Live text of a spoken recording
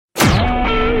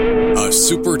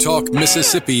SuperTalk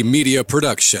Mississippi media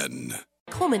production.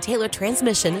 Coleman Taylor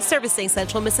Transmission, servicing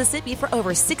Central Mississippi for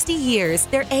over 60 years.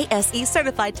 Their ASE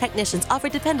certified technicians offer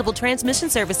dependable transmission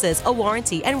services, a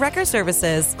warranty, and wrecker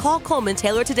services. Call Coleman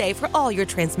Taylor today for all your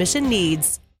transmission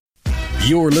needs.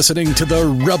 You're listening to the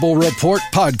Rebel Report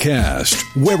podcast,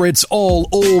 where it's all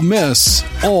Ole Miss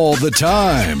all the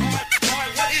time.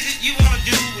 What is it you want to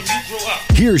do when you grow up?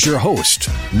 Here's your host,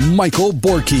 Michael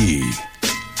Borky.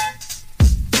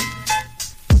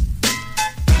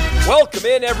 Welcome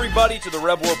in, everybody, to the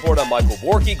Rebel Report. I'm Michael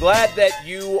Borky. Glad that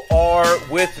you are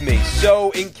with me.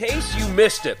 So, in case you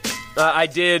missed it, I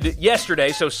did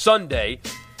yesterday, so Sunday,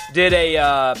 did a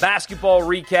basketball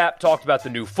recap, talked about the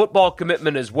new football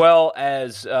commitment as well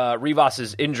as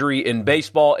Rivas' injury in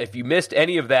baseball. If you missed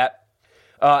any of that,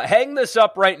 hang this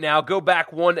up right now. Go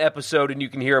back one episode and you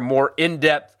can hear a more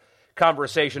in-depth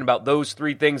conversation about those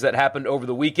three things that happened over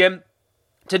the weekend.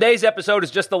 Today's episode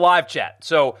is just the live chat.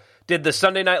 So, did the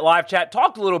Sunday night live chat,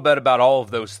 talked a little bit about all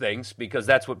of those things because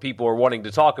that's what people are wanting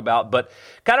to talk about, but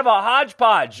kind of a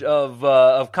hodgepodge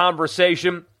of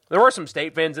conversation. There were some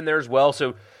state fans in there as well,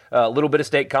 so a little bit of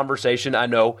state conversation. I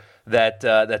know that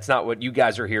that's not what you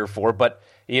guys are here for, but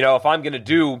you know, if I'm going to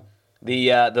do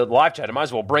the live chat, I might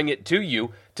as well bring it to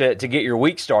you to get your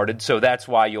week started. So that's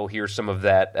why you'll hear some of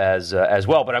that as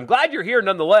well. But I'm glad you're here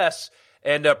nonetheless.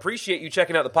 And appreciate you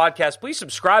checking out the podcast. Please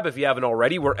subscribe if you haven't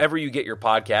already, wherever you get your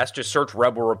podcast. Just search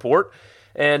Rebel Report.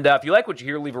 And if you like what you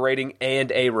hear, leave a rating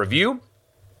and a review.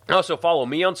 Also, follow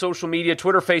me on social media,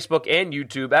 Twitter, Facebook, and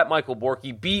YouTube, at Michael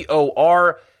Borky, Borkey.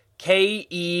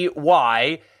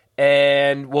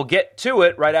 And we'll get to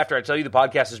it right after I tell you the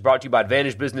podcast is brought to you by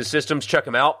Advantage Business Systems. Check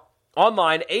them out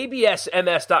online,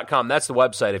 absms.com. That's the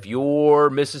website. If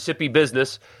your Mississippi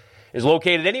business is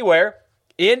located anywhere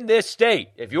in this state,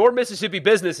 if your Mississippi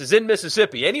business is in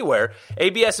Mississippi, anywhere,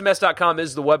 absms.com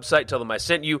is the website. Tell them I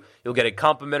sent you. You'll get a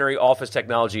complimentary office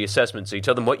technology assessment. So you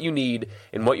tell them what you need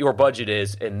and what your budget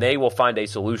is, and they will find a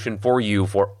solution for you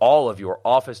for all of your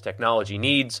office technology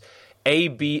needs.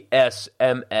 absms.com.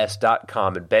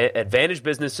 Advantage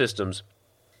Business Systems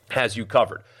has you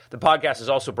covered. The podcast is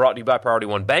also brought to you by Priority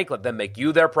One Bank. Let them make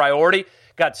you their priority.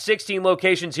 Got 16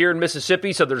 locations here in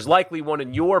Mississippi, so there's likely one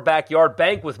in your backyard.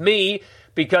 Bank with me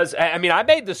because, I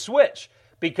made the switch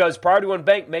because Priority One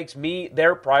Bank makes me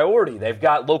their priority. They've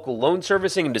got local loan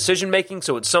servicing and decision-making,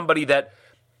 so it's somebody that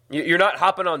you're not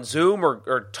hopping on Zoom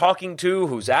or talking to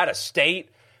who's out of state.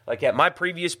 Like at my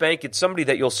previous bank, it's somebody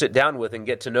that you'll sit down with and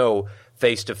get to know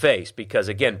face-to-face because,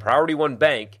 again, Priority One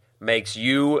Bank makes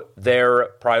you their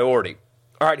priority.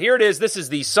 All right, here it is. This is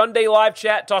the Sunday live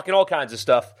chat, talking all kinds of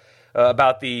stuff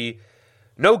about the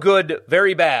no good,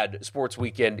 very bad sports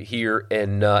weekend here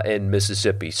in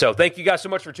Mississippi. So thank you guys so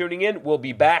much for tuning in. We'll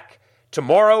be back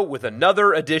tomorrow with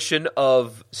another edition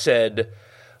of said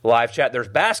live chat. There's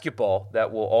basketball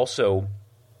that will also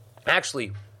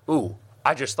actually,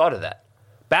 I just thought of that.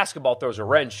 Basketball throws a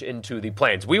wrench into the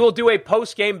plans. We will do a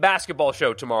post-game basketball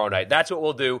show tomorrow night. That's what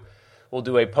we'll do. We'll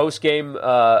do a post-game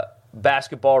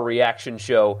basketball reaction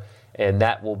show, and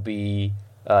that will be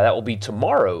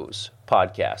tomorrow's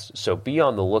podcast. So be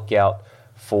on the lookout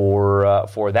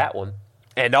for that one,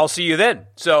 and I'll see you then.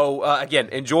 So again,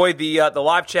 enjoy the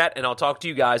live chat, and I'll talk to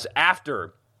you guys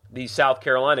after the South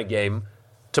Carolina game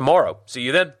tomorrow. See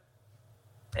you then.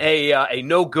 A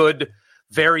no good,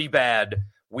 very bad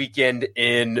weekend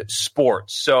in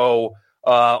sports. So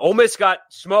Ole Miss got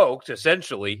smoked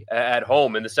essentially at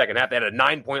home in the second half. They had a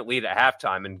 9-point lead at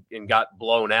halftime and got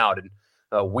blown out, and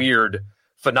a weird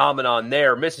phenomenon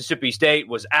there. Mississippi State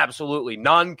was absolutely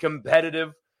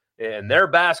non-competitive in their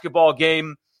basketball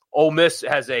game. Ole Miss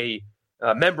has a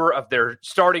member of their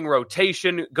starting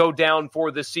rotation go down for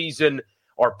the season.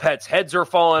 Our pets' heads are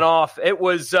falling off. It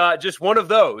was just one of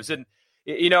those. And,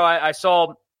 you know, I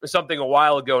saw something a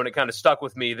while ago, and it kind of stuck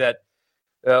with me that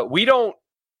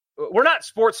we're not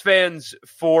sports fans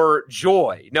for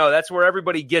joy. No, that's where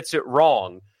everybody gets it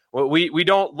wrong. We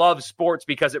don't love sports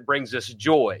because it brings us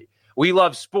joy. We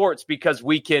love sports because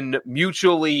we can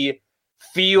mutually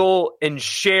feel and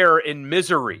share in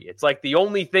misery. It's like the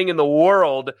only thing in the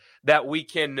world that we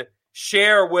can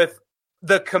share with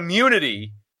the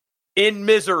community in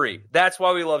misery. That's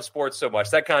why we love sports so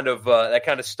much. That kind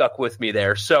of stuck with me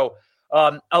there. So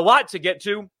a lot to get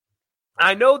to.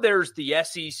 I know there's the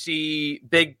SEC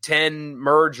Big Ten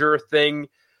merger thing.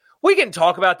 We can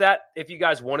talk about that if you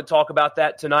guys want to talk about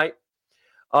that tonight.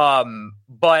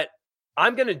 But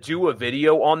I'm going to do a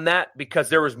video on that because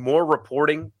there was more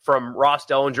reporting from Ross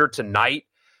Dellinger tonight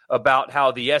about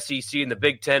how the SEC and the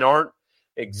Big Ten aren't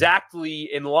exactly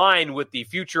in line with the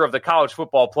future of the college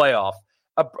football playoff.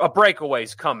 A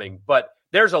breakaway's coming, but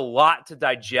there's a lot to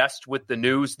digest with the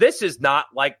news. This is not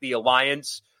like the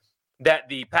alliance that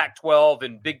the Pac-12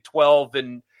 and Big 12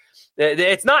 and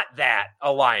it's not that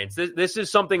alliance. This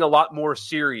is something a lot more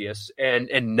serious and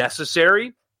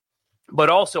necessary. But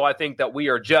also, I think that we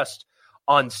are just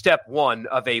on step one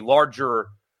of a larger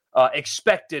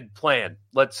expected plan.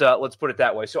 Let's put it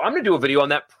that way. So I'm going to do a video on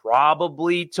that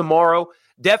probably tomorrow,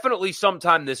 definitely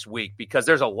sometime this week, because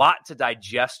there's a lot to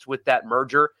digest with that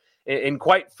merger. And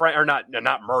quite frank, or not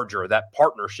merger, that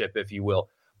partnership, if you will.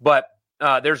 But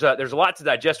there's a lot to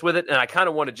digest with it, and I kind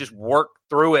of want to just work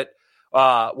through it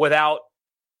without,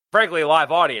 frankly, a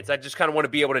live audience. I just kind of want to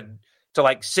be able to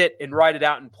like sit and write it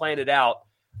out and plan it out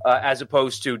as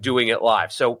opposed to doing it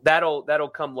live. So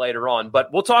that'll come later on.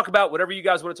 But we'll talk about whatever you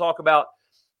guys want to talk about.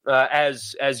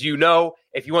 As you know,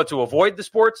 if you want to avoid the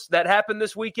sports that happened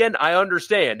this weekend, I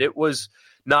understand. It was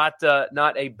not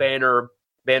a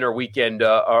banner weekend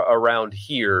around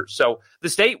here. So the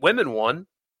state women won.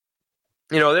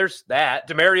 There's that.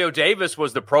 Demario Davis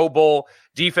was the Pro Bowl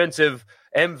defensive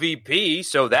MVP,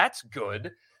 so that's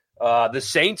good. The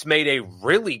Saints made a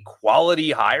really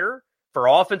quality hire for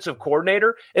offensive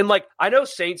coordinator. And, I know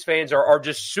Saints fans are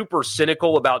just super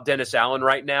cynical about Dennis Allen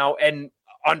right now, and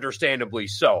understandably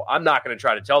so. I'm not going to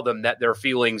try to tell them that their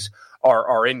feelings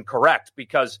are incorrect,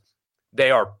 because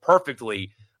they are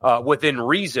perfectly within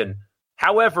reason.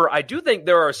 However, I do think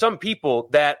there are some people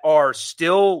that are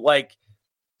still like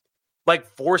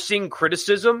forcing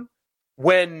criticism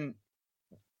when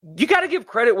you got to give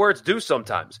credit where it's due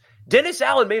sometimes. Dennis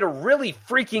Allen made a really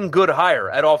freaking good hire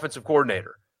at offensive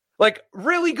coordinator.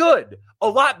 Really good. A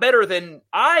lot better than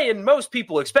I and most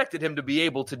people expected him to be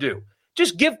able to do.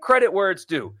 Just give credit where it's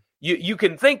due. You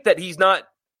can think that he's not,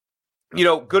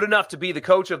 good enough to be the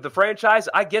coach of the franchise.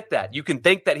 I get that. You can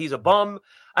think that he's a bum.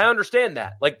 I understand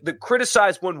that. The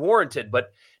criticize when warranted,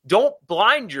 but don't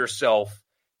blind yourself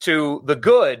to the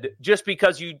good just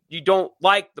because you don't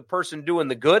like the person doing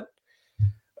the good.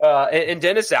 And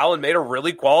Dennis Allen made a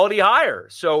really quality hire.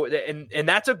 So, and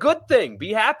that's a good thing.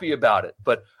 Be happy about it.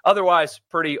 But otherwise,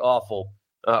 pretty awful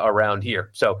around here.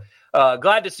 So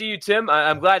glad to see you, Tim.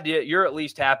 I'm glad you're at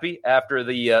least happy after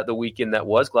the weekend that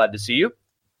was. Glad to see you.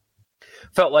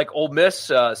 Felt like Ole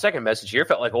Miss, second message here,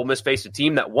 felt like Ole Miss faced a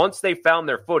team that once they found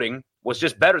their footing was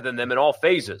just better than them in all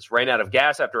phases. Ran out of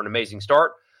gas after an amazing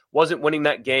start. Wasn't winning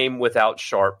that game without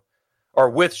Sharp, or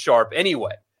with Sharp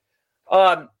anyway.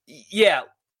 Yeah,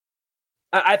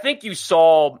 I think you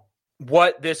saw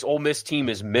what this Ole Miss team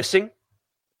is missing.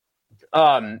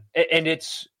 And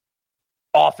it's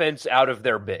offense out of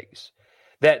their bigs.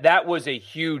 That was a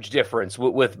huge difference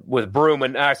with Broome.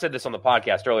 And I said this on the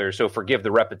podcast earlier, so forgive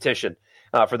the repetition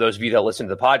for those of you that listen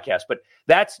to the podcast. But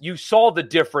you saw the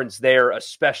difference there,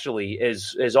 especially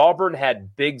as Auburn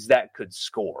had bigs that could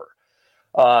score.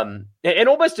 And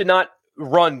Ole Miss did not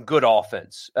run good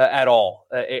offense at all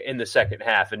in the second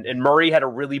half. And Murray had a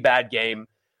really bad game,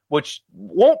 which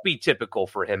won't be typical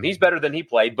for him. He's better than he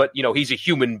played, but, he's a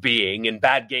human being, and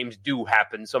bad games do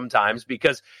happen sometimes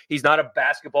because he's not a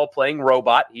basketball-playing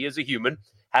robot. He is a human.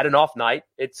 Had an off night.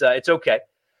 It's okay.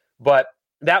 But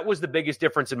that was the biggest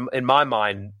difference in my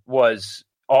mind, was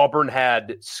Auburn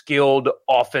had skilled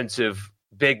offensive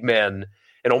big men,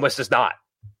 and Ole Miss does not.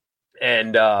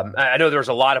 And I know there's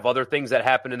a lot of other things that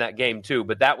happened in that game too,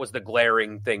 but that was the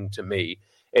glaring thing to me,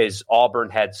 is Auburn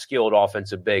had skilled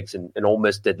offensive bigs and Ole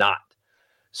Miss did not.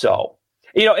 So,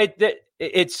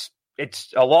 it's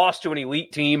a loss to an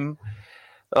elite team.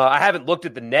 I haven't looked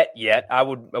at the net yet. I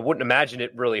wouldn't imagine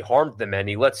it really harmed them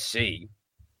any. Let's see.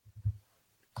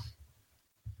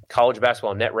 College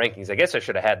basketball net rankings. I guess I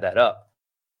should have had that up.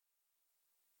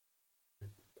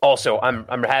 Also,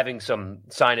 I'm having some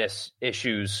sinus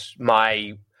issues.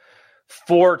 My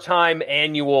 4-time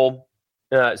annual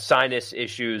sinus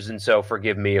issues, and so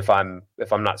forgive me if I'm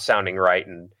not sounding right,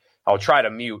 and I'll try to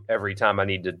mute every time I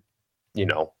need to,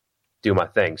 do my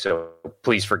thing. So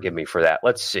please forgive me for that.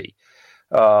 Let's see.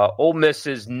 Ole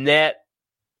Miss's net.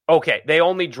 Okay, they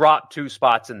only dropped 2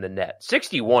 spots in the net.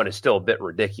 61 is still a bit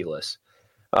ridiculous,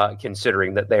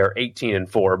 considering that they are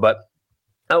 18-4. But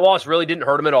that loss really didn't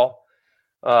hurt them at all.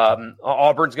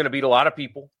 Auburn's going to beat a lot of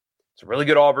people. It's a really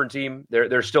good Auburn team.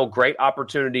 There's still great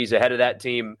opportunities ahead of that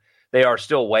team. They are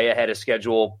still way ahead of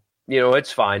schedule.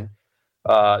 It's fine.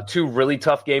 2 really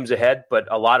tough games ahead, but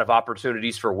a lot of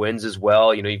opportunities for wins as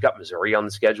well. You've got Missouri on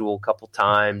the schedule a couple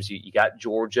times. You got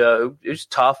Georgia, who's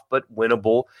tough but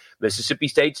winnable. Mississippi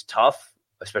State's tough,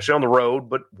 especially on the road,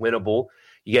 but winnable.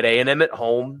 You get A&M at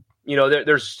home.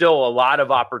 There's still a lot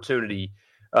of opportunity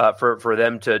for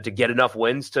them to get enough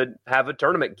wins to have a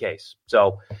tournament case.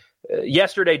 So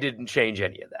yesterday didn't change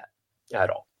any of that at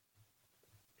all.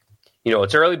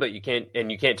 It's early, but you can't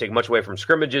take much away from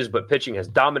scrimmages. But pitching has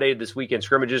dominated this weekend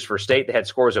scrimmages for State. They had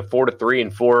scores of 4-3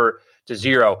 and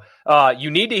 4-0.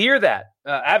 You need to hear that,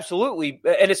 absolutely,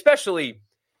 and especially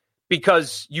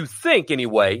because you think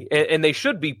anyway, and they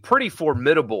should be pretty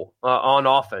formidable on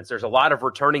offense. There's a lot of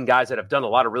returning guys that have done a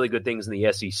lot of really good things in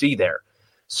the SEC there,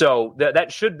 so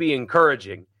that should be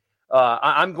encouraging.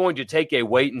 I'm going to take a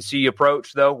wait-and-see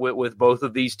approach, though, with both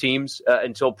of these teams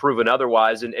until proven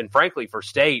otherwise. And frankly, for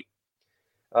State,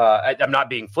 I'm not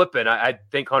being flippant. I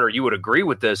think, Hunter, you would agree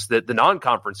with this, that the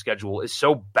non-conference schedule is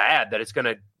so bad that it's going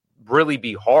to really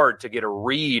be hard to get a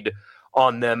read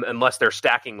on them unless they're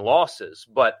stacking losses.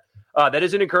 But that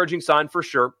is an encouraging sign for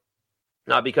sure,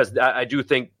 because I do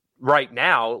think right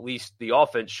now, at least the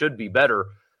offense should be better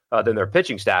than their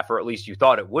pitching staff, or at least you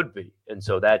thought it would be. And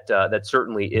so that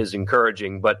certainly is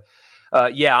encouraging. But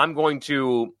I'm going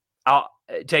to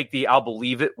take the I'll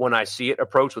believe it when I see it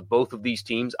approach with both of these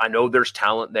teams. I know there's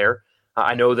talent there.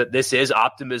 I know that this is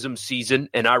optimism season,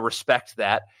 and I respect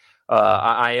that.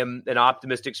 I am an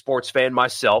optimistic sports fan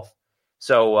myself.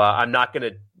 So I'm not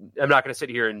going to sit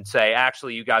here and say,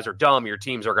 actually, you guys are dumb. Your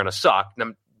teams are going to suck.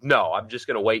 I'm just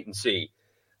going to wait and see.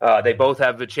 They both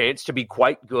have a chance to be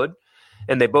quite good,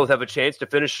 and they both have a chance to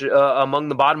finish among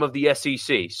the bottom of the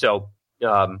SEC. So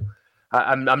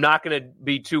I'm not going to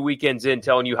be 2 weekends in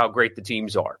telling you how great the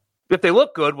teams are. If they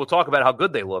look good, we'll talk about how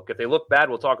good they look. If they look bad,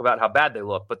 we'll talk about how bad they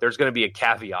look. But there's going to be a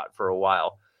caveat for a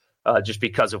while just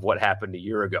because of what happened a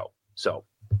year ago. So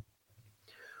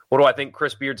what do I think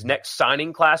Chris Beard's next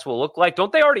signing class will look like?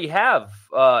 Don't they already have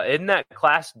in that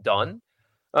class done?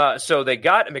 So they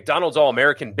got a McDonald's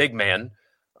All-American big man.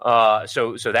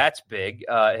 So that's big.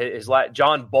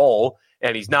 John Ball,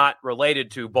 and he's not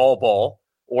related to Ball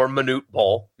or Manute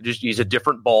Ball. He's a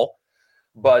different Ball.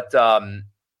 But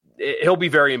he'll be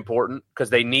very important because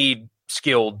they need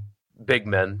skilled big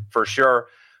men for sure.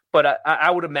 But I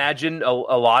would imagine a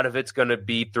lot of it's going to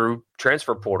be through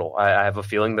transfer portal. I have a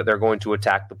feeling that they're going to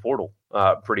attack the portal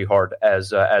pretty hard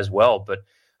as well. But,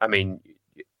 I mean,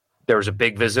 there was a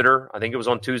big visitor. I think it was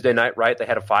on Tuesday night, right? They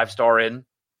had a 5-star in.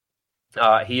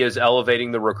 He is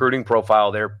elevating the recruiting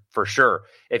profile there for sure.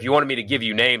 If you wanted me to give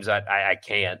you names, I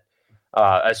can't,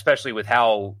 especially with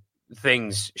how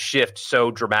things shift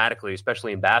so dramatically,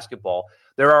 especially in basketball.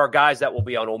 There are guys that will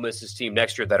be on Ole Miss's team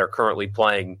next year that are currently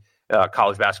playing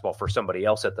college basketball for somebody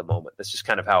else at the moment. That's just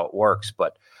kind of how it works.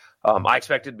 But I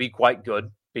expect it to be quite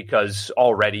good because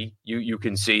already you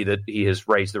can see that he has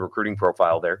raised the recruiting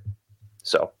profile there.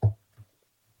 So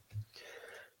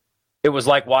it was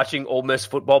like watching Ole Miss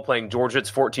football playing Georgia. It's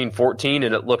 14-14,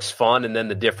 and it looks fun, and then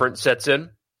the difference sets in.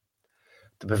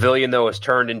 The Pavilion, though, has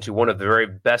turned into one of the very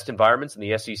best environments in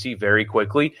the SEC very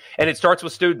quickly, and it starts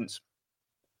with students.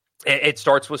 It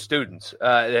starts with students.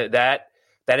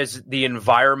 That is the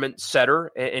environment setter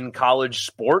in college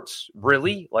sports,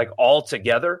 really, like all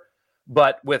together.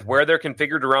 But with where they're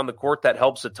configured around the court, that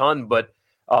helps a ton. But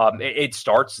it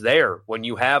starts there. When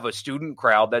you have a student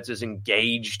crowd that's as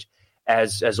engaged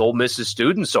as Ole Miss's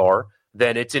students are,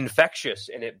 then it's infectious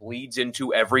and it bleeds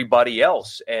into everybody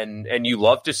else. And you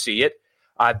love to see it.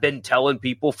 I've been telling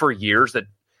people for years that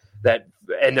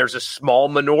and there's a small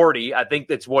minority, I think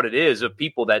that's what it is, of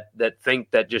people that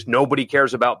think that just nobody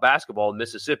cares about basketball in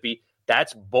Mississippi.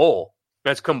 That's bull.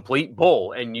 That's complete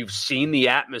bull. And you've seen the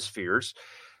atmospheres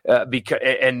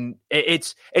and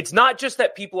it's not just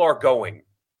that people are going.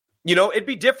 It'd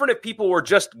be different if people were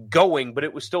just going, but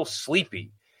it was still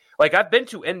sleepy. Like I've been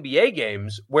to NBA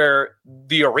games where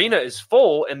the arena is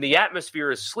full and the atmosphere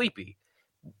is sleepy.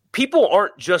 People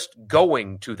aren't just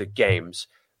going to the games.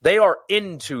 They are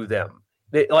into them.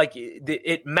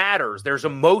 It matters. There's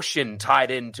emotion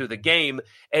tied into the game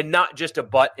and not just a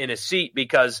butt in a seat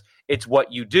because it's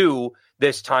what you do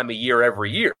this time of year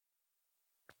every year.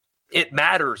 It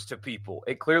matters to people.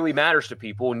 It clearly matters to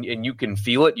people, and you can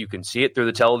feel it. You can see it through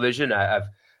the television. I've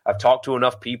talked to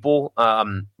enough people.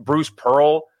 Bruce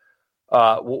Pearl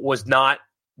was not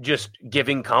just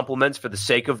giving compliments for the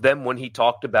sake of them when he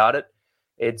talked about it.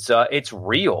 It's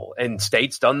real, and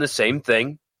State's done the same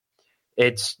thing.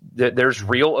 There's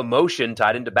real emotion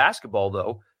tied into basketball,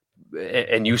 though,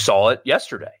 and you saw it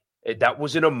yesterday. That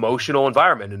was an emotional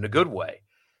environment in a good way,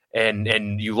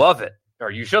 and you love it,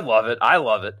 or you should love it. I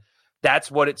love it.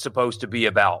 That's what it's supposed to be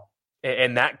about,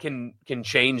 and that can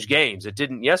change games. It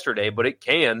didn't yesterday, but it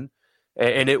can,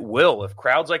 and it will. If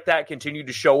crowds like that continue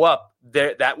to show up,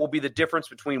 that will be the difference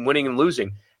between winning and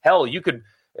losing. Hell, you could,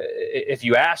 if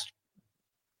you asked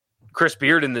Chris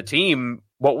Beard and the team,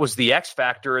 what was the X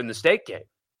factor in the State game?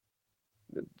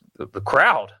 The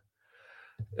crowd.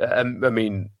 I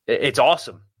mean, it's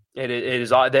awesome. It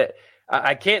is that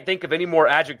I can't think of any more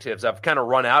adjectives. I've kind of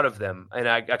run out of them, and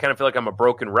I kind of feel like I'm a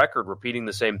broken record repeating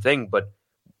the same thing. But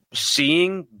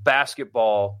seeing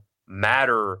basketball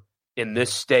matter in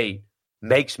this state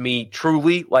makes me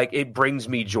truly, like, it brings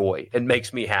me joy. It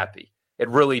makes me happy. It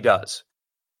really does.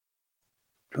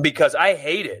 Because I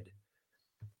hated.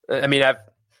 I mean,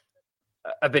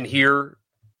 I've been here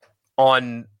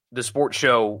on the sports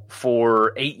show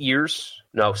for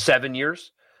 7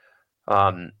 years.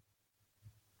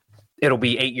 It'll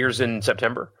be 8 years in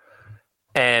September.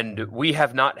 And we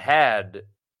have not had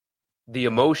the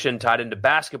emotion tied into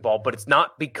basketball, but it's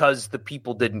not because the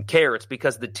people didn't care. It's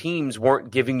because the teams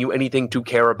weren't giving you anything to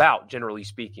care about, generally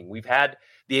speaking. We've had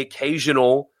the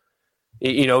occasional,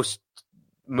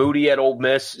 Moody at Ole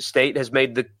Miss. State has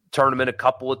made the tournament a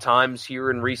couple of times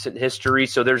here in recent history,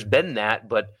 so there's been that,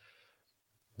 but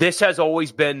this has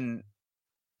always been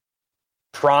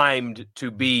primed to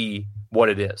be what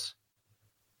it is.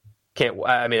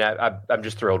 I'm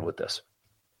just thrilled with this.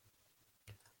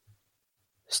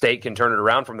 State can turn it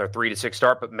around from their 3-6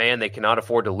 start, but man, they cannot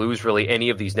afford to lose really any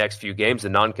of these next few games. The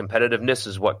non-competitiveness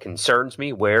is what concerns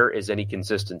me. Where is any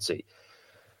consistency?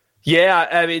 Yeah,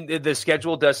 I mean, the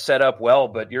schedule does set up well,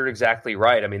 but you're exactly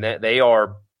right. I mean, they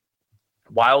are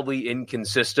wildly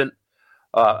inconsistent,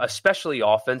 especially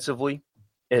offensively.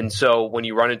 And so when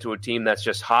you run into a team that's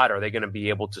just hot, are they going to be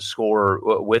able to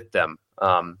score with them?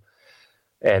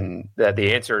 And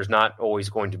the answer is not always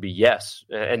going to be yes.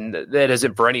 And that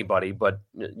isn't for anybody, but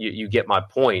you get my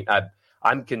point.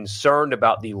 I'm concerned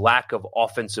about the lack of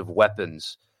offensive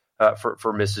weapons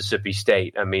for Mississippi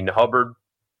State. I mean, Hubbard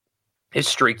is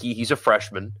streaky. He's a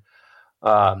freshman.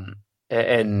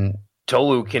 And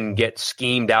Tolu can get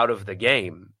schemed out of the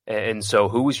game. And so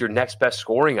who is your next best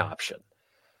scoring option?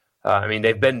 I mean,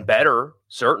 they've been better,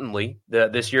 certainly,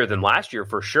 this year than last year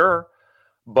for sure.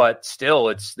 But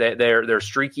still, they're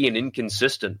streaky and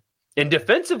inconsistent. And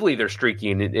defensively, they're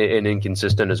streaky and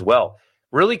inconsistent as well.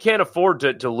 Really can't afford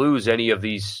to lose any of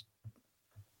these,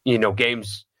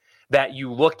 games that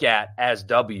you look at as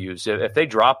W's. If they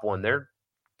drop one, they're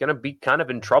going to be kind of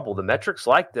in trouble. The metrics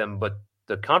like them, but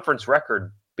the conference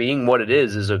record being what it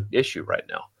is an issue right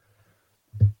now.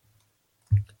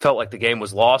 Felt like the game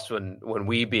was lost when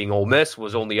we, being Ole Miss,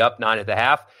 was only up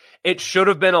 9.5. It should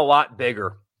have been a lot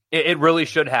bigger. It really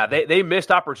should have. They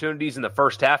missed opportunities in the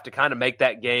first half to kind of make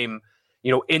that game,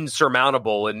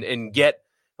 insurmountable and get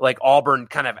like Auburn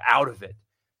kind of out of it.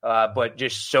 But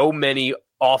just so many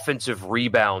offensive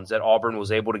rebounds that Auburn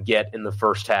was able to get in the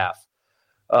first half.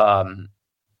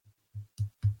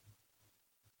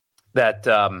 That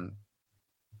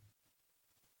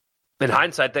in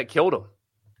hindsight, that killed them.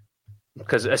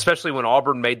 Because especially when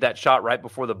Auburn made that shot right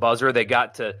before the buzzer, they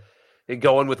got to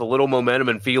go in with a little momentum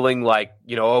and feeling like,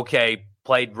 okay,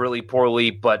 played really poorly,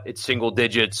 but it's single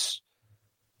digits.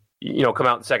 Come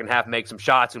out in the second half, make some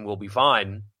shots, and we'll be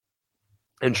fine.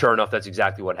 And sure enough, that's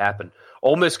exactly what happened.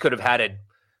 Ole Miss could have had it,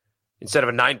 instead of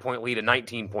a 9-point lead, a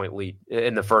 19-point lead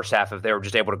in the first half if they were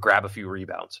just able to grab a few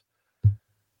rebounds.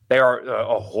 They are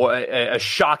a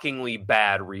shockingly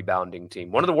bad rebounding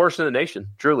team. One of the worst in the nation,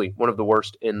 truly. One of the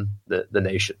worst in the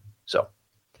nation. So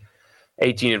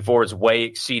 18-4 is way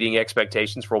exceeding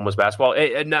expectations for Ole Miss basketball.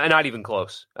 Not even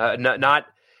close.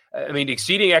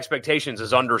 Exceeding expectations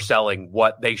is underselling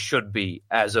what they should be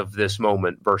as of this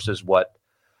moment versus what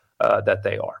that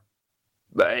they are.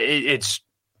 It's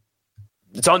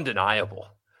undeniable.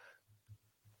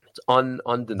 It's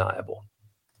undeniable.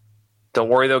 Don't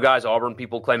worry, though, guys. Auburn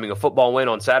people claiming a football win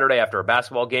on Saturday after a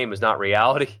basketball game is not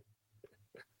reality.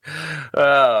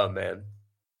 Oh, man.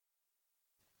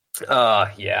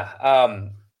 Yeah.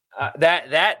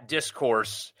 That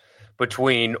discourse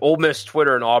between Ole Miss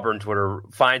Twitter and Auburn Twitter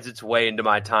finds its way into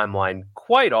my timeline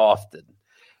quite often.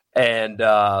 And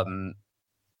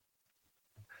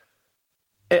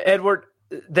Edward,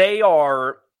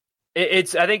 I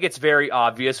think it's very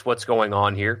obvious what's going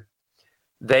on here.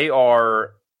 They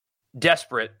are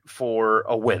desperate for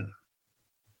a win.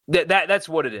 That's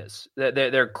what it is.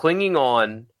 They're clinging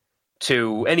on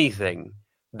to anything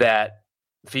that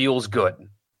feels good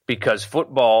because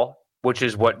football, which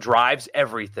is what drives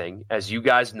everything, as you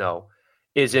guys know,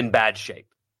 is in bad shape.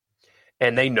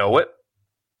 And they know it.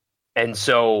 And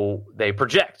so they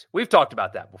project. We've talked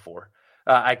about that before.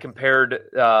 I compared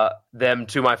them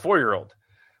to my 4-year-old,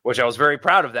 which I was very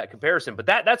proud of that comparison. But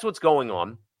that's what's going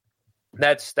on.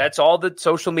 That's all the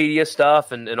social media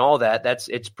stuff and all that.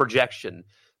 It's projection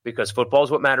because football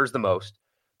is what matters the most.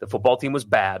 The football team was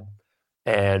bad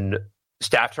and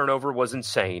staff turnover was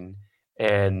insane.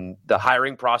 And the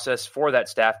hiring process for that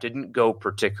staff didn't go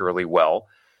particularly well.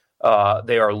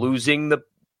 They are losing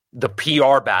the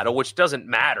PR battle, which doesn't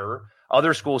matter.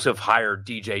 Other schools have hired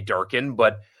DJ Durkin,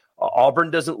 but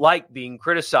Auburn doesn't like being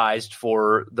criticized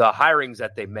for the hirings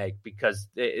that they make because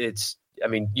it's, I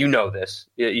mean, you know this.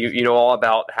 You know all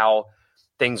about how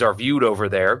things are viewed over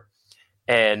there.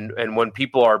 And when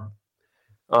people are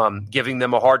giving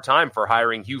them a hard time for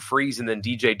hiring Hugh Freeze and then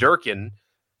DJ Durkin,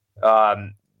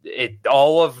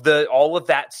 all of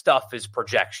that stuff is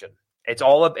projection. It's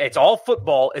all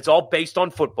football. It's all based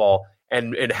on football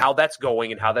and how that's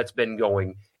going and how that's been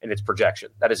going, and it's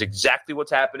projection. That is exactly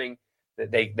what's happening.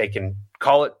 They can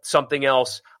call it something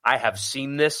else. I have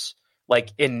seen this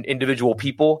like in individual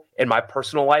people in my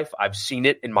personal life. I've seen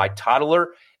it in my toddler,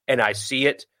 and I see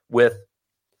it with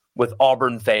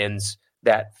Auburn fans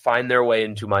that find their way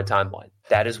into my timeline.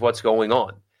 That is what's going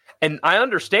on. And I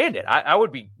understand it. I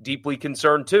would be deeply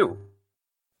concerned too.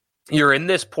 You're in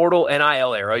this portal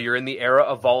NIL era. You're in the era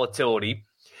of volatility,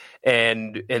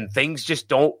 and things just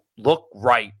don't look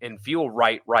right and feel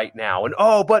right now. And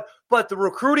but the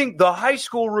recruiting, the high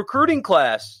school recruiting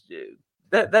class,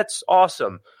 that's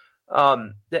awesome.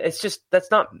 It's just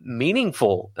that's not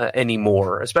meaningful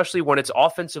anymore, especially when it's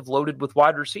offensive loaded with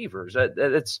wide receivers.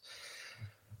 That's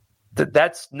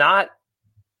not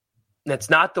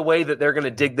the way that they're going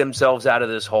to dig themselves out of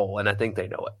this hole, and I think they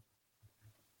know it.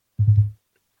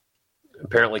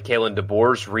 Apparently, Kalen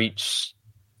DeBoer's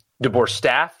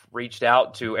staff reached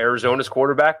out to Arizona's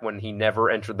quarterback when he never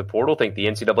entered the portal. I think the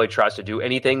NCAA tries to do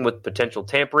anything with potential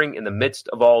tampering in the midst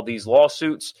of all these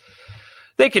lawsuits.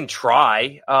 They can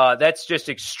try. That's just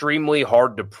extremely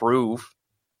hard to prove.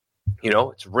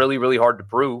 It's really, really hard to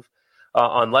prove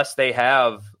unless they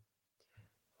have,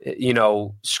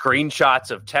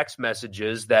 screenshots of text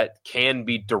messages that can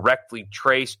be directly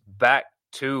traced back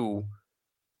to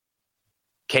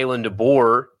Kalen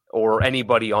DeBoer or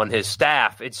anybody on his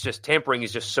staff. It's just tampering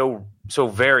is just so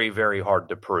very, very hard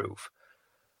to prove.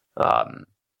 No,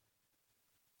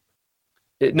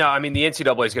 I mean, the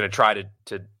NCAA is going to try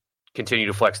to continue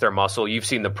to flex their muscle. You've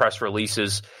seen the press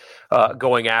releases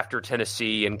going after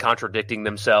Tennessee and contradicting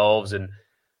themselves. And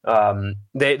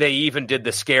they even did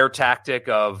the scare tactic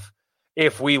of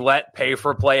if we let pay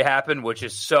for play happen, which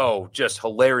is so just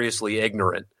hilariously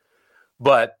ignorant.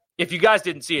 But if you guys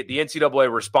didn't see it, the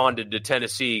NCAA responded to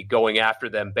Tennessee going after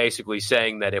them, basically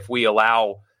saying that if we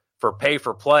allow for pay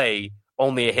for play,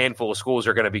 only a handful of schools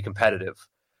are going to be competitive.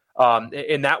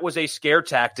 And that was a scare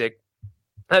tactic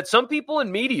that some people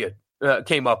in media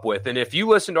came up with. And if you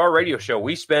listen to our radio show,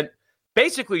 we spent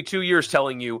basically 2 years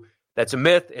telling you that's a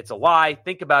myth, it's a lie.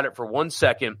 Think about it for 1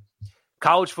 second.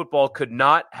 College football could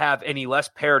not have any less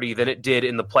parity than it did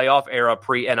in the playoff era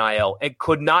pre-NIL. It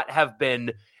could not have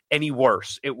been any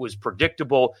worse. It was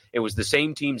predictable. It was the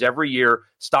same teams every year,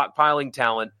 stockpiling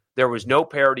talent. There was no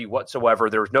parity whatsoever.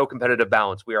 There was no competitive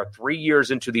balance. We are 3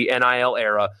 years into the NIL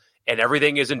era, and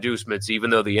everything is inducements, even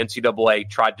though the NCAA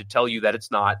tried to tell you that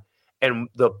it's not. And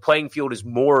the playing field is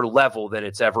more level than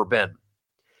it's ever been.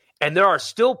 And there are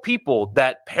still people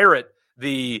that parrot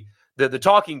the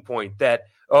talking point that,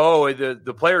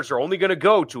 the players are only going to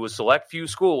go to a select few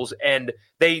schools, and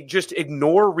they just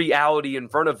ignore reality in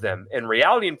front of them. And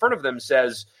reality in front of them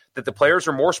says that the players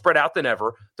are more spread out than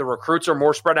ever. The recruits are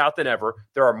more spread out than ever.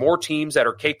 There are more teams that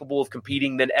are capable of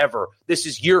competing than ever. This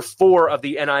is year 4 of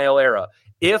the NIL era.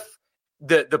 If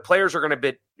the players are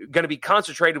going to be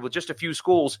concentrated with just a few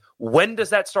schools, when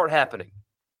does that start happening?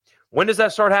 When does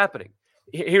that start happening?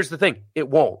 Here's the thing. It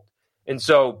won't. And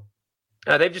so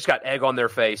they've just got egg on their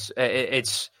face.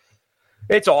 It's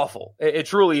awful. It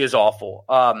truly is awful.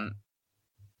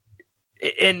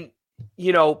 And,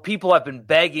 people have been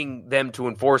begging them to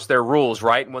enforce their rules,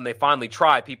 right? And when they finally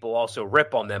try, people also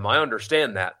rip on them. I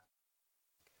understand that.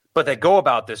 But they go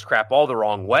about this crap all the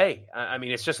wrong way. I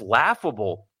mean, it's just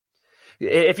laughable.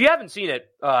 If you haven't seen it,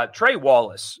 Trey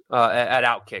Wallace at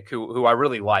Outkick, who I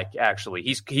really like, actually,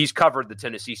 he's covered the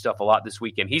Tennessee stuff a lot this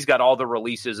weekend. He's got all the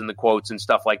releases and the quotes and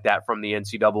stuff like that from the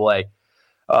NCAA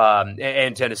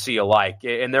and Tennessee alike,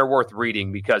 and they're worth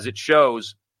reading because it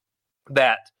shows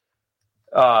that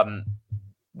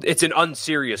it's an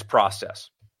unserious process.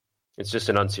 It's just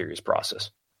an unserious process.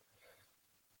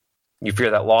 You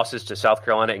fear that losses to South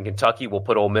Carolina and Kentucky will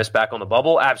put Ole Miss back on the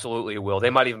bubble? Absolutely it will.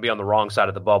 They might even be on the wrong side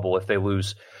of the bubble if they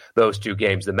lose those 2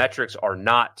 games. The metrics are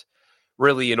not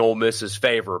really in Ole Miss's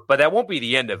favor, but that won't be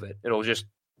the end of it. It'll just,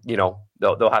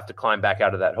 they'll have to climb back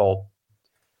out of that hole.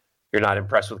 You're not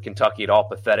impressed with Kentucky at all?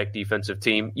 Pathetic defensive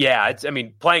team. Yeah,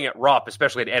 playing at Rupp,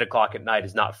 especially at 8 o'clock at night,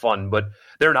 is not fun, but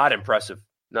they're not impressive.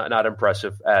 Not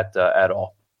impressive at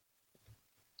all.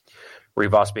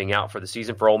 Rivas being out for the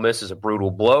season for Ole Miss is a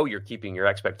brutal blow. You're keeping your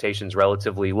expectations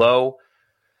relatively low.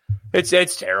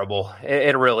 It's terrible.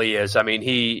 It really is. I mean,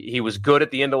 he was good at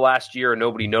the end of last year, and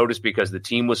nobody noticed because the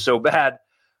team was so bad.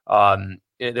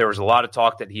 There was a lot of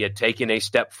talk that he had taken a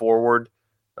step forward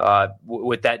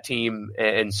with that team,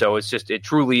 and so it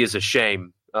truly is a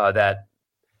shame that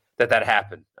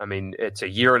happened. I mean, it's a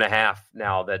year and a half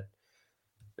now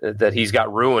that he's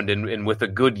got ruined, and with a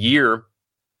good year,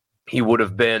 he would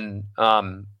have been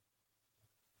playing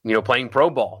pro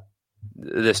ball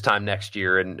this time next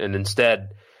year, and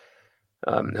instead.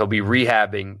 He'll be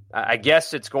rehabbing. I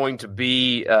guess it's going to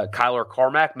be Kyler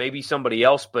Carmack, maybe somebody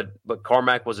else, but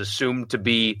Carmack was assumed to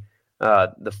be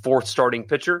the fourth starting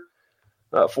pitcher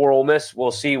for Ole Miss.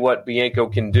 We'll see what Bianco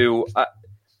can do.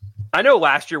 I know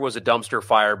last year was a dumpster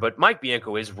fire, but Mike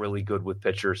Bianco is really good with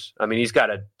pitchers. I mean, he's got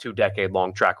a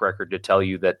 2-decade-long track record to tell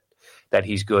you that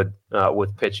he's good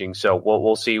with pitching. So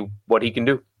we'll see what he can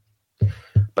do.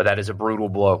 But that is a brutal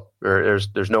blow.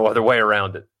 There's no other way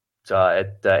around it.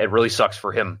 It really sucks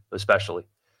for him, especially.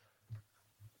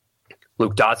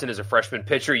 Luke Dotson is a freshman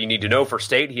pitcher. You need to know for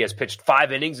State, he has pitched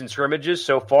 5 innings in scrimmages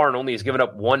so far and only has given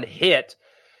up 1 hit.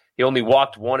 He only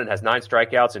walked 1 and has 9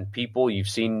 strikeouts. And people you've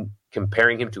seen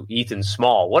comparing him to Ethan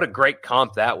Small. What a great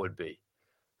comp that would be.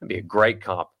 That'd be a great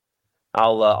comp.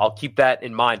 I'll keep that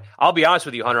in mind. I'll be honest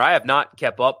with you, Hunter. I have not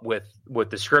kept up with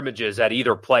the scrimmages at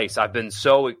either place. I've been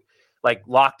so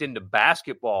locked into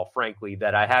basketball, frankly,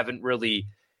 that I haven't really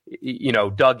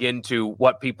dug into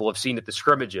what people have seen at the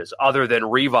scrimmages, other than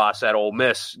Rivas at Ole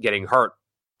Miss getting hurt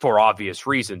for obvious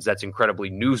reasons. That's incredibly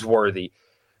newsworthy.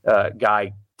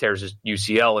 Guy tears his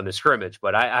UCL in the scrimmage,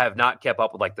 but I have not kept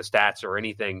up with the stats or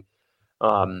anything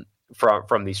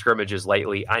from these scrimmages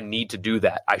lately. I need to do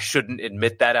that. I shouldn't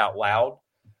admit that out loud,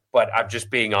 but I'm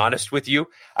just being honest with you.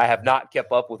 I have not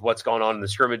kept up with what's going on in the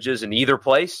scrimmages in either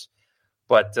place,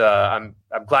 but I'm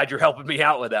glad you're helping me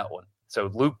out with that one. So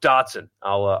Luke Dotson,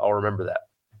 I'll remember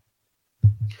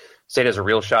that. State has a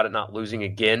real shot at not losing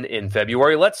again in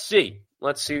February. Let's see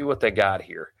what they got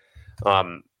here.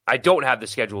 I don't have the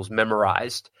schedules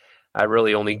memorized. I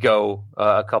really only go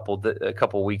a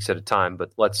couple weeks at a time.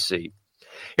 But let's see.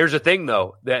 Here's the thing,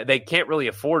 though, that they can't really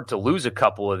afford to lose a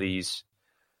couple of these.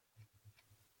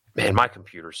 Man, my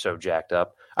computer's so jacked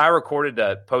up. I recorded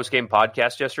a post-game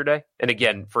podcast yesterday, and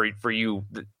again, for you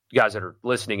guys that are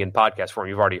listening in podcast form,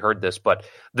 you've already heard this, but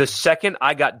the second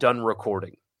I got done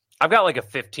recording, I've got a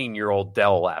 15-year-old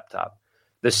Dell laptop.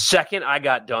 The second I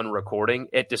got done recording,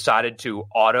 it decided to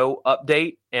auto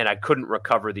update, and I couldn't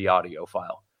recover the audio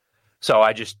file. So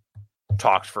I just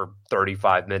talked for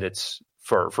 35 minutes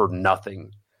for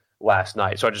nothing last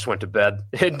night. So I just went to bed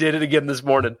and did it again this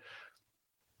morning.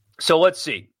 So let's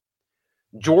see.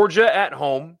 Georgia at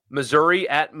home, Missouri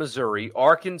at Missouri,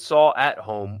 Arkansas at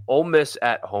home, Ole Miss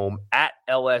at home, at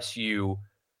LSU,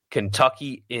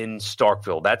 Kentucky in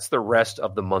Starkville. That's the rest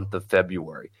of the month of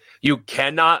February. You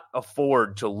cannot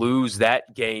afford to lose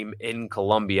that game in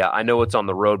Columbia. I know it's on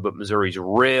the road, but Missouri's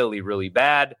really, really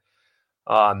bad.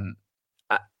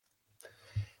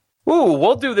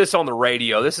 We'll do this on the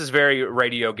radio. This is very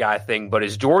radio guy thing, but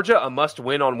is Georgia a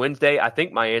must-win on Wednesday? I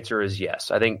think my answer is yes.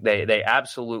 I think they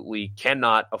absolutely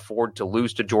cannot afford to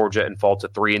lose to Georgia and fall to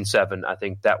 3-7. I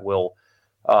think that will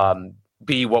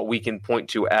be what we can point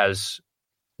to as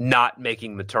not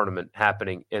making the tournament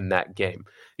happening in that game.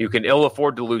 You can ill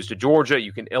afford to lose to Georgia.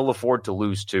 You can ill afford to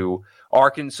lose to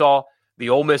Arkansas. The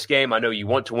Ole Miss game, I know you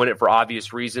want to win it for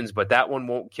obvious reasons, but that one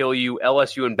won't kill you.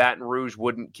 LSU and Baton Rouge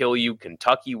wouldn't kill you.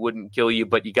 Kentucky wouldn't kill you,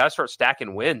 but you got to start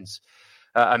stacking wins.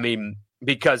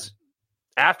 Because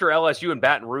after LSU and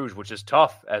Baton Rouge, which is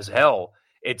tough as hell,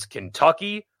 it's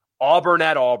Kentucky, Auburn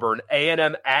at Auburn,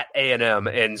 A&M at A&M,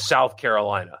 and South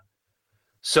Carolina.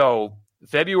 So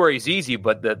February is easy,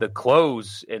 but the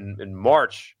close in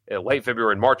March, late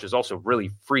February and March, is also really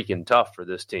freaking tough for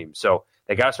this team. So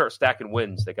they got to start stacking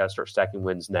wins. They got to start stacking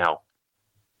wins now.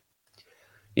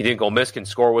 You think Ole Miss can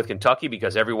score with Kentucky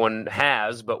because everyone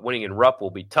has, but winning in Rupp will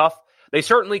be tough. They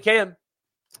certainly can.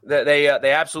 They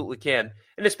absolutely can,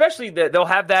 and especially they'll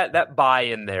have that bye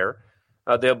in there.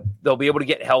 They'll be able to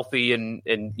get healthy and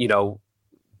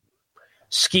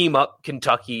scheme up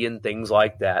Kentucky and things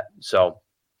like that. So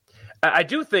I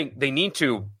do think they need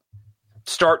to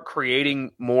start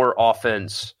creating more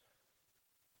offense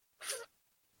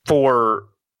for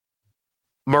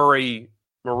Murray,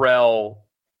 Morrell,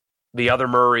 the other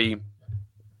Murray,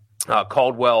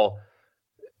 Caldwell.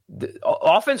 The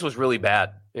offense was really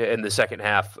bad in the second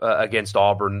half against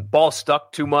Auburn. Ball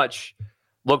stuck too much,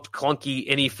 looked clunky,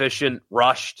 inefficient,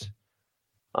 rushed.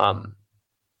 We'll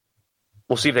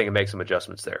see if they can make some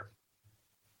adjustments there.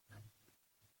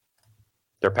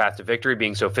 Their path to victory,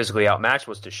 being so physically outmatched,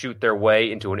 was to shoot their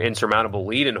way into an insurmountable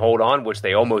lead and hold on, which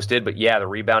they almost did. But yeah, the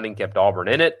rebounding kept Auburn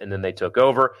in it, and then they took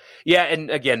over. Yeah, and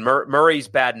again, Murray's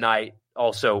bad night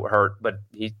also hurt, but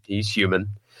he's human.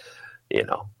 You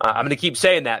know, I'm going to keep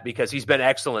saying that because he's been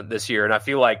excellent this year, and I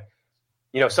feel like,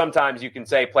 you know, sometimes you can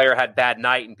say player had bad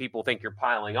night and people think you're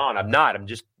piling on. I'm not. I'm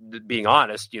just being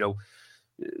honest. You know,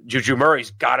 Juju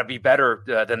Murray's got to be better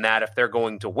than that if they're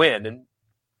going to win. And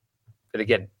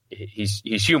again, he's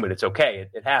human. It's okay.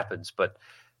 It happens. But,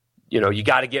 you know, you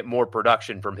got to get more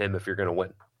production from him if you're going to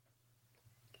win.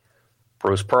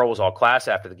 Bruce Pearl was all class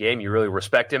after the game. You really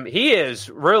respect him. He is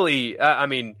really,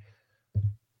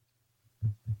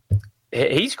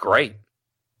 he's great.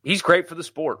 He's great for the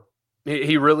sport.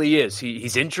 He really is.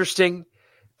 He's interesting,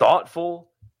 thoughtful.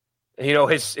 You know,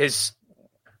 his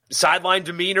sideline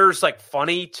demeanor is like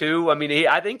funny too. I mean,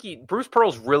 I think Bruce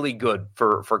Pearl's really good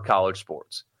for college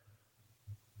sports.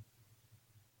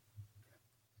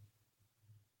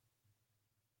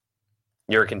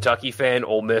 You're a Kentucky fan.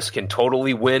 Ole Miss can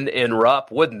totally win in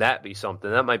Rupp. Wouldn't that be something?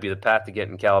 That might be the path to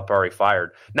getting Calipari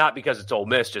fired. Not because it's Ole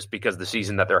Miss, just because of the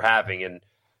season that they're having. And,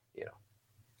 you know,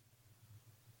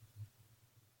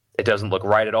 it doesn't look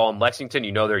right at all in Lexington.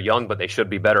 You know they're young, but they should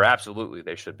be better. Absolutely,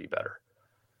 they should be better.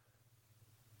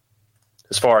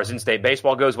 As far as in-state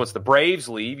baseball goes, once the Braves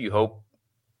leave, you hope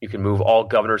you can move all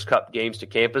Governor's Cup games to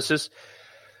campuses.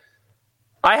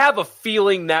 I have a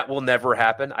feeling that will never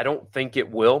happen. I don't think it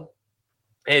will.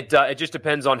 It just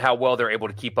depends on how well they're able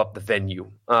to keep up the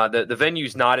venue. The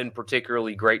venue's not in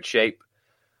particularly great shape.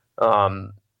 They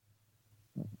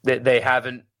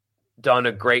haven't done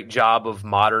a great job of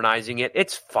modernizing it.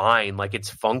 It's fine. Like, it's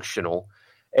functional.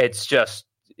 It's just,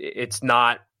 it's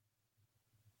not,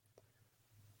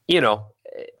 you know,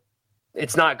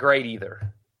 it's not great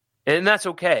either. And that's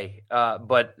okay.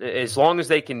 But as long as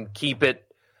they can keep it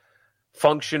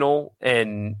functional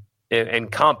and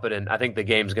competent, I think the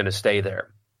game's going to stay there.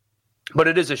 But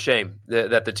it is a shame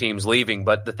that the team's leaving.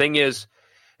 But the thing is,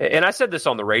 and I said this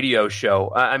on the radio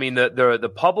show, I mean,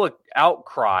 the public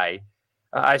outcry,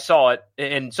 I saw it,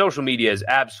 and social media is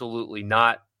absolutely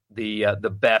not the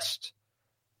best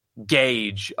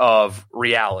gauge of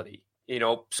reality. You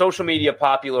know, social media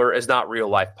popular is not real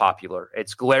life popular.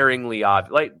 It's glaringly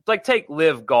obvious. Like take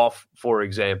Live Golf, for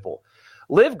example.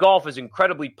 Live Golf is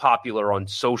incredibly popular on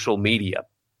social media,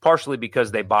 partially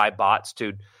because they buy bots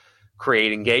to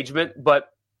create engagement. But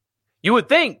you would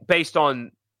think, based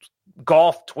on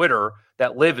golf Twitter,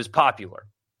 that Live is popular,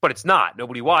 but it's not.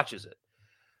 Nobody watches it.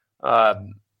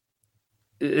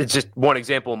 It's just one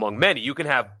example among many. You can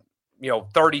have,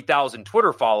 30,000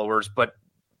 Twitter followers, but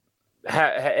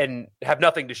have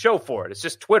nothing to show for it. It's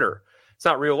just Twitter. It's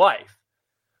not real life.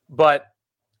 But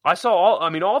I saw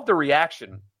all of the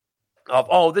reaction of,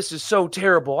 oh, this is so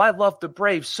terrible. I love the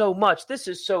Braves so much. This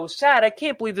is so sad. I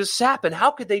can't believe this happened. How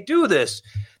could they do this?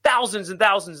 Thousands and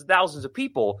thousands and thousands of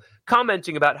people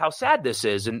commenting about how sad this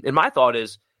is. And my thought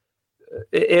is,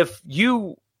 if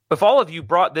all of you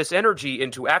brought this energy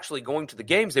into actually going to the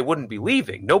games, they wouldn't be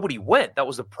leaving. Nobody went. That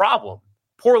was the problem.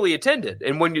 Poorly attended.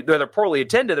 And when they're poorly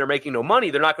attended, they're making no money.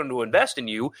 They're not going to invest in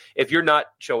you if you're not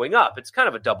showing up. It's kind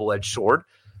of a double-edged sword.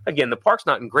 Again, the park's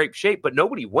not in great shape, but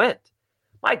nobody went.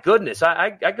 My goodness,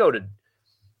 I go to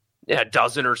a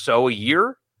dozen or so a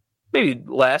year, maybe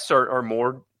less or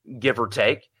more, give or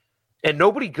take, and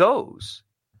nobody goes.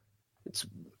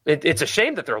 It's a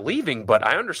shame that they're leaving, but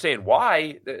I understand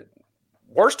why. The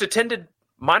worst attended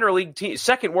minor league team,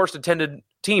 second worst attended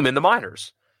team in the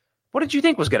minors. What did you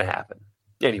think was going to happen?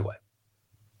 Anyway,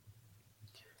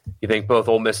 you think both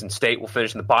Ole Miss and State will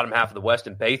finish in the bottom half of the West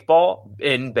in baseball,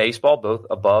 both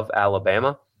above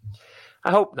Alabama? I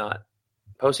hope not.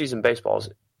 Postseason baseball is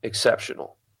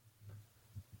exceptional.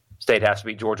 State has to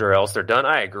beat Georgia or else they're done.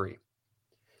 I agree.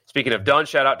 Speaking of done,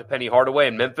 shout out to Penny Hardaway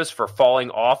and Memphis for falling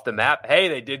off the map. Hey,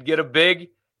 they did get a big,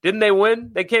 didn't they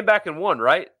win? They came back and won,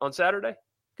 right, on Saturday?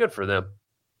 Good for them.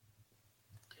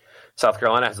 South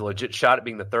Carolina has a legit shot at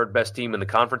being the third best team in the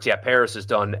conference. Yeah, Paris has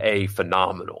done a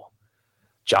phenomenal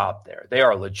job there. They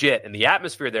are legit, and the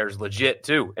atmosphere there is legit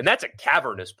too. And that's a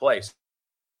cavernous place.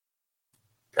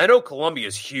 I know Columbia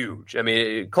is huge. I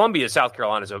mean, Columbia, South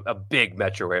Carolina is a big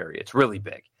metro area. It's really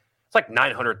big. It's like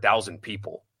 900,000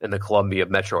 people in the Columbia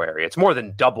metro area. It's more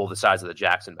than double the size of the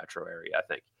Jackson metro area, I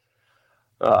think.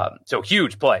 So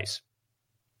huge place.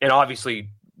 And obviously,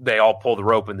 they all pull the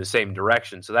rope in the same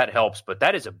direction, so that helps. But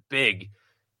that is a big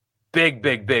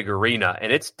arena,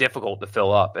 and it's difficult to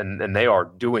fill up, and they are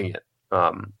doing it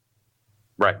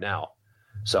right now.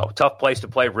 So tough place to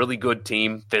play, really good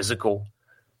team, physical.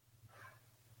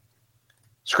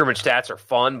 Scrimmage stats are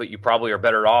fun, but you probably are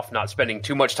better off not spending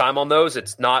too much time on those.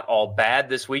 It's not all bad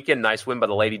this weekend. Nice win by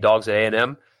the Lady Dogs at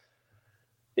A&M.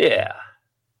 Yeah.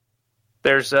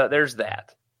 There's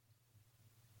that.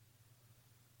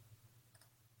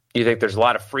 You think there's a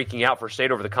lot of freaking out for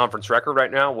State over the conference record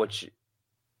right now, which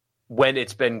when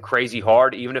it's been crazy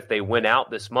hard, even if they win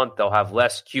out this month, they'll have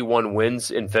less Q1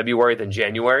 wins in February than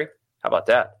January. How about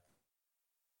that?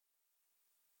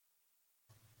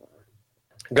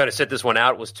 I'm going to sit this one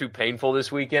out. It was too painful this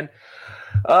weekend.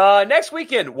 Next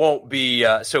weekend won't be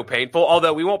so painful,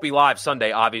 although we won't be live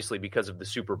Sunday, obviously, because of the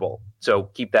Super Bowl. So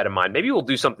keep that in mind. Maybe we'll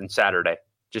do something Saturday,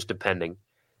 just depending.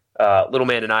 Little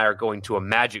man and I are going to a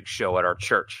magic show at our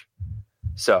church.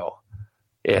 So,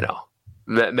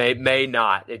 may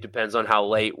not. It depends on how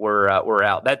late we're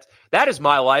out. That is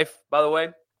my life, by the way.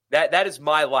 That is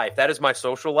my life. That is my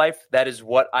social life. That is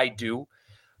what I do.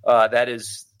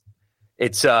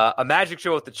 It's a magic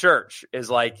show at the church is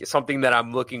like something that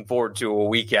I'm looking forward to a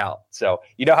week out. So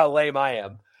you know how lame I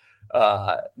am.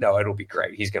 No, it'll be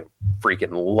great. He's going to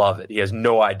freaking love it. He has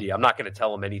no idea. I'm not going to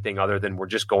tell him anything other than we're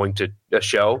just going to a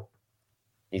show.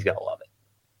 He's going to love it.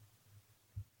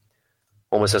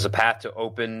 Almost has a path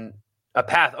open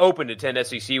to 10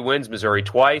 SEC wins, Missouri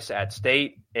twice, at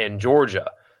State, and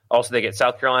Georgia. Also, they get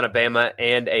South Carolina, Bama,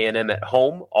 and A&M at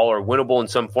home. All are winnable in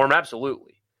some form. Absolutely.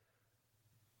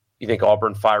 You think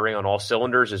Auburn firing on all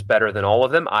cylinders is better than all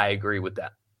of them? I agree with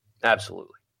that.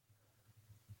 Absolutely.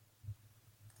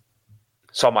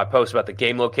 Saw my post about the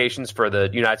game locations for the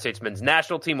United States men's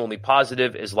national team. Only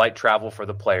positive is light travel for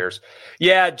the players.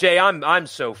 Yeah, Jay, I'm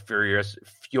so furious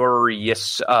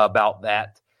about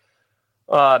that.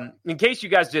 In case you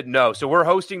guys didn't know, so we're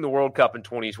hosting the World Cup in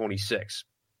 2026,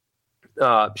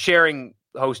 sharing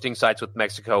hosting sites with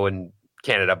Mexico and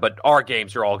Canada, but our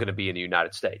games are all going to be in the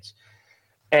United States.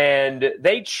 And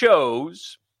they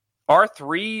chose our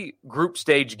 3 group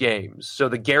stage games, so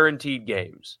the guaranteed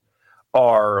games,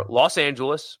 are Los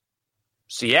Angeles,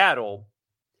 Seattle,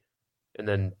 and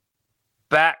then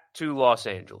back to Los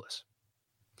Angeles.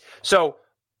 So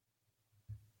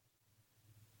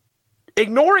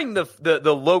ignoring the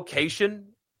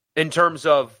location in terms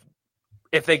of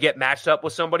if they get matched up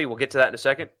with somebody, we'll get to that in a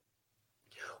second.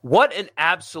 What an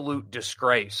absolute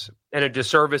disgrace and a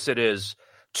disservice it is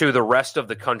to the rest of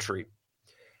the country.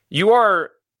 You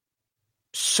are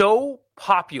so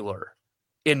popular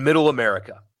in Middle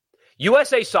America.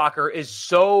 USA Soccer is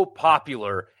so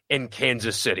popular in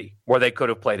Kansas City, where they could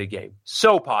have played a game.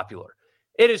 So popular.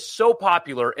 It is so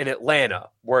popular in Atlanta,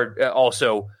 where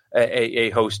also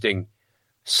a hosting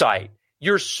site.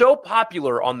 You're so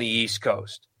popular on the East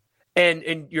Coast.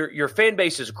 And your fan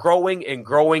base is growing and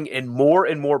growing, and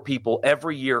more people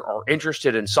every year are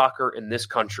interested in soccer in this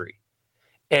country.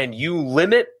 And you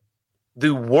limit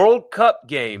the World Cup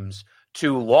games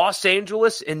to Los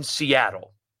Angeles and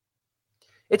Seattle.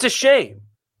 It's a shame.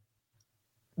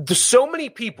 There's so many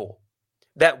people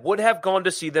that would have gone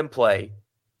to see them play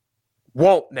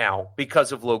won't now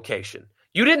because of location.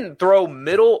 You didn't throw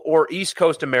Middle or East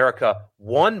Coast America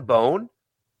one bone.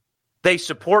 They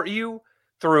support you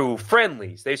through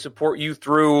friendlies. They support you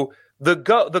through the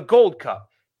Gold Cup.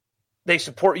 They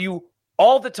support you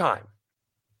all the time.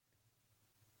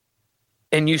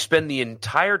 And you spend the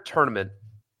entire tournament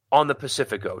on the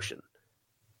Pacific Ocean.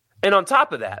 And on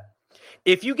top of that,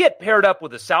 if you get paired up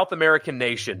with a South American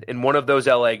nation in one of those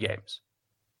LA games,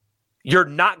 you're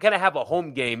not going to have a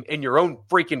home game in your own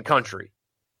freaking country.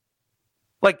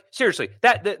 Like, seriously,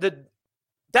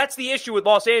 that's the issue with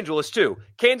Los Angeles, too.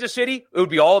 Kansas City, it would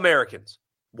be all Americans.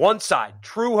 One side,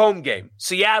 true home game.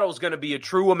 Seattle's going to be a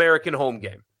true American home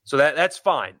game. So that's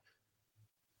fine.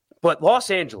 But Los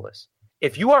Angeles,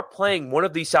 if you are playing one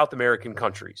of these South American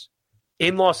countries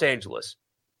in Los Angeles,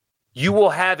 you will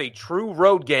have a true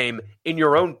road game in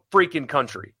your own freaking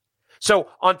country. So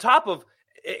on top of,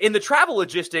 in the travel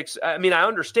logistics, I mean, I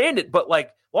understand it, but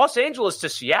like Los Angeles to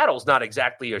Seattle is not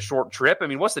exactly a short trip. I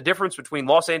mean, what's the difference between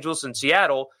Los Angeles and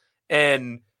Seattle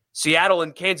and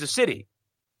Kansas City?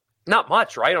 Not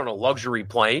much, right? On a luxury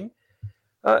plane.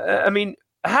 I mean,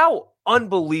 how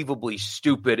unbelievably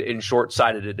stupid and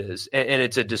short-sighted it is. And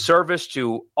it's a disservice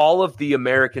to all of the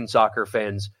American soccer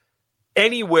fans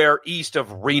anywhere east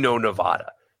of Reno,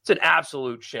 Nevada. It's an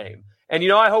absolute shame. And,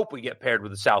 I hope we get paired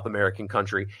with a South American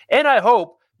country. And I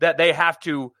hope that they have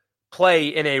to play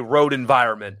in a road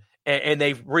environment and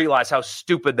they realize how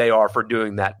stupid they are for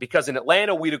doing that. Because in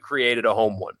Atlanta, we'd have created a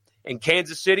home one. In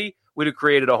Kansas City, we'd have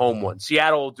created a home one.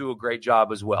 Seattle will do a great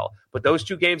job as well. But those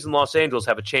 2 games in Los Angeles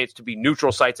have a chance to be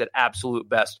neutral sites at absolute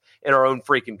best in our own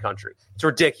freaking country. It's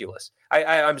ridiculous.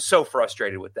 I'm so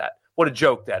frustrated with that. What a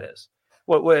joke that is.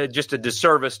 What just a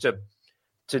disservice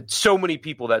to to so many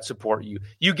people that support you.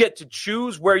 You get to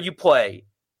choose where you play,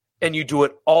 and you do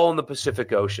it all in the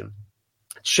Pacific Ocean.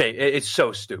 Shame. It's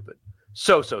so stupid.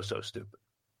 So stupid.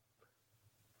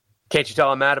 Can't you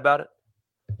tell I'm mad about it?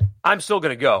 I'm still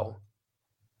going to go.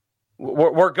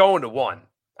 We're going to one.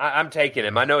 I'm taking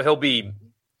him. I know he'll be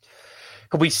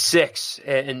 6,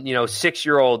 and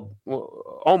 6-year-old,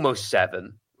 almost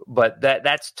 7. But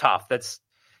that's tough. That's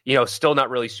still not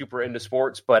really super into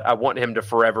sports. But I want him to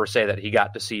forever say that he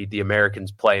got to see the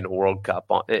Americans play in a World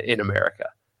Cup in America.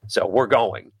 So we're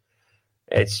going.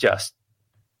 It's just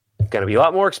going to be a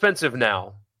lot more expensive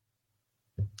now.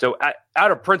 So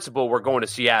out of principle, we're going to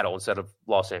Seattle instead of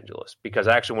Los Angeles because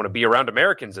I actually want to be around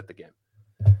Americans at the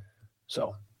game.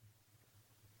 So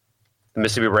the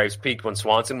Mississippi Braves peaked when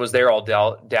Swanson was there, all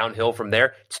downhill from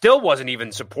there. Still wasn't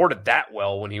even supported that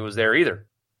well when he was there either.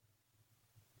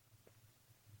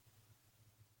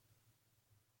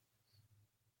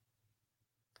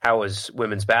 How is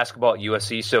women's basketball at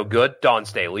USC so good? Dawn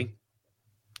Staley,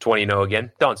 20-0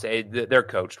 again. Dawn Staley, they're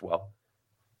coached well.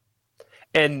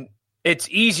 And it's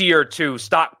easier to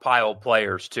stockpile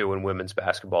players, too, in women's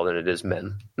basketball than it is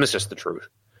men. That's just the truth.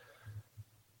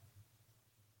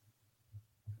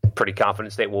 Pretty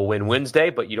confident State will win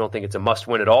Wednesday, but you don't think it's a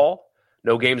must-win at all.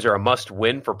 No games are a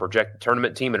must-win for projected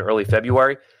tournament team in early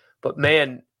February. But,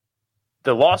 man,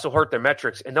 the loss will hurt their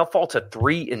metrics, and they'll fall to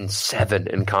 3-7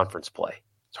 in conference play.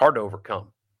 It's hard to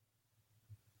overcome.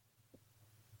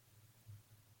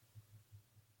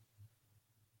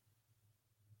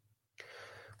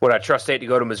 Would I trust State to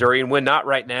go to Missouri and win? Not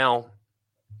right now.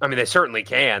 I mean, they certainly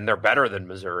can. They're better than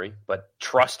Missouri, but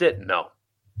trust it? No.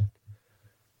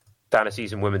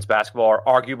 Dynasties in women's basketball are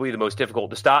arguably the most difficult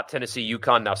to stop. Tennessee,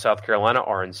 UConn, now South Carolina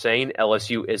are insane.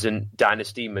 LSU isn't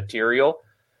dynasty material.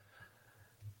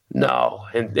 No,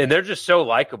 and they're just so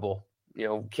likable.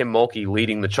 Kim Mulkey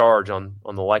leading the charge on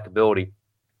the likability.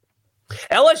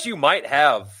 LSU might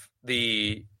have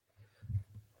the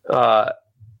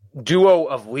duo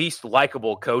of least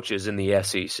likable coaches in the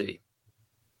SEC.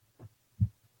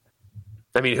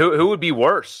 I mean, who would be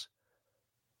worse?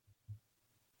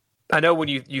 I know when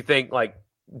you think like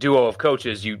duo of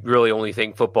coaches, you really only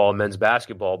think football and men's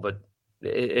basketball, but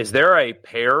is there a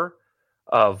pair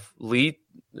of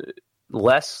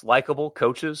less likable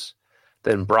coaches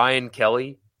than Brian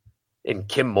Kelly and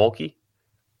Kim Mulkey?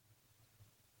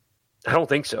 I don't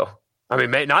think so. I mean,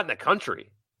 not in the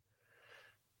country.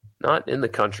 Not in the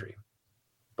country.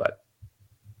 But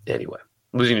anyway,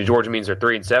 losing to Georgia means they're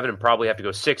 3-7 and probably have to go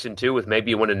 6-2 with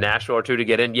maybe a win in Nashville or two to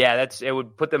get in. Yeah, it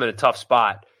would put them in a tough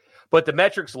spot. But the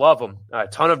metrics love them. A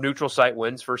ton of neutral site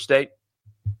wins for State.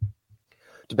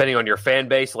 Depending on your fan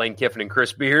base, Lane Kiffin and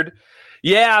Chris Beard.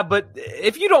 Yeah, but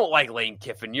if you don't like Lane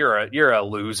Kiffin, you're a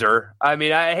loser. I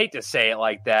mean, I hate to say it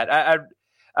like that.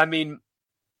 I mean,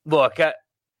 look,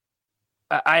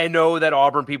 I know that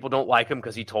Auburn people don't like him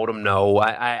because he told them no.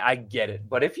 I get it.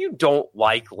 But if you don't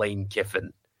like Lane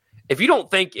Kiffin, if you don't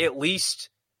think at least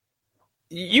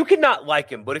you can not like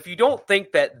him, but if you don't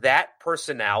think that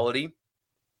personality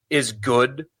is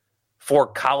good for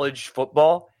college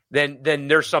football, then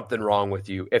there's something wrong with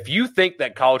you. If you think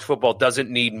that college football doesn't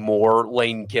need more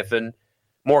Lane Kiffin,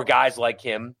 more guys like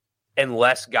him, and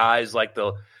less guys like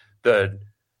the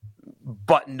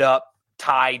buttoned up,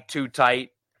 tied too tight,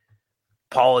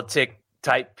 politic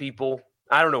type people,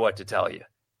 I don't know what to tell you.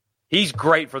 He's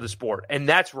great for the sport, and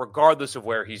that's regardless of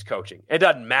where he's coaching. It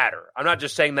doesn't matter. I'm not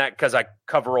just saying that because I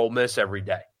cover Ole Miss every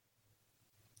day.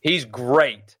 He's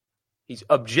great. He's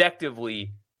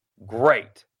objectively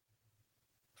great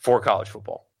for college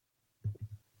football.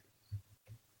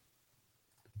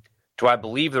 Do I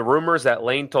believe the rumors that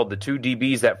Lane told the 2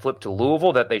 DBs that flipped to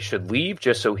Louisville that they should leave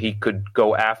just so he could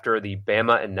go after the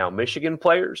Bama and now Michigan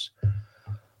players?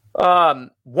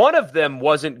 One of them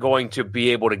wasn't going to be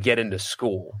able to get into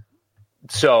school.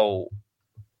 So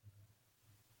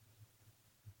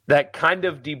that kind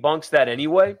of debunks that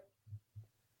anyway.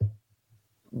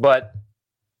 But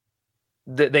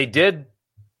they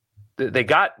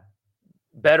got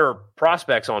better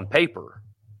prospects on paper.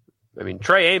 I mean,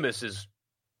 Trey Amos is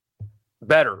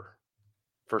better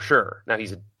for sure. Now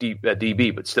he's a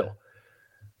DB, but still.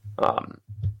 A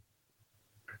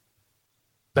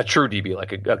true DB,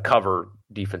 like a cover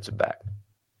defensive back.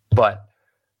 But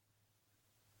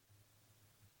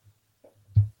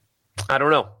I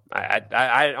don't know.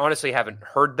 I honestly haven't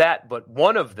heard that, but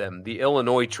one of them, the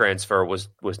Illinois transfer, was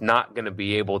not going to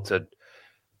be able to.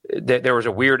 There was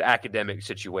a weird academic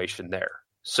situation there.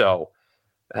 So,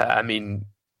 I mean,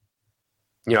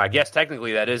 I guess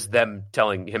technically that is them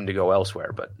telling him to go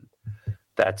elsewhere, but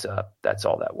that's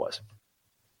all that was.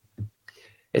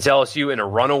 It's LSU in a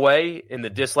runaway in the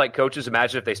dislike coaches.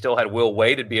 Imagine if they still had Will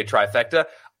Wade, it'd be a trifecta.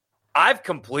 I've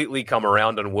completely come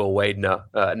around on Will Wade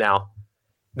now.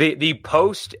 The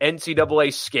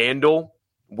post-NCAA scandal,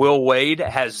 Will Wade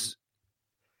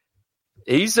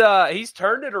he's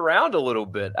turned it around a little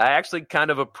bit. I actually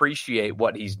kind of appreciate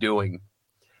what he's doing.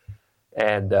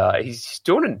 And he's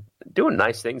doing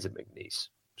nice things at McNeese.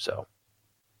 So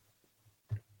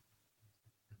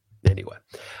anyway,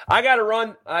 I got to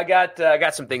run. I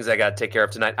got some things I got to take care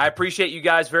of tonight. I appreciate you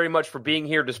guys very much for being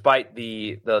here despite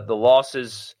the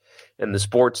losses and the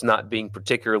sports not being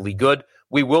particularly good.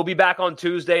 We will be back on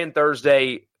Tuesday and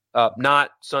Thursday,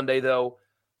 not Sunday though.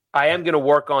 I am going to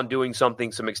work on doing some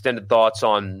extended thoughts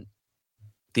on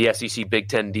the SEC Big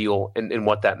Ten deal and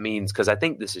what that means, because I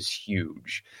think this is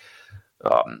huge.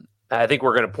 I think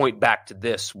we're going to point back to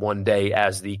this one day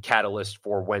as the catalyst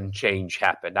for when change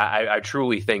happened. I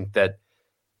truly think that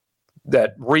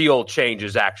real change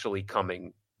is actually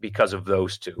coming because of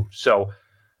those two. So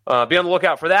be on the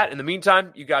lookout for that. In the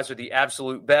meantime, you guys are the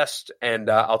absolute best, and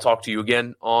I'll talk to you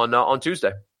again on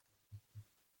Tuesday.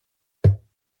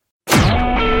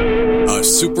 A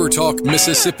SuperTalk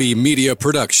Mississippi media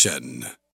production.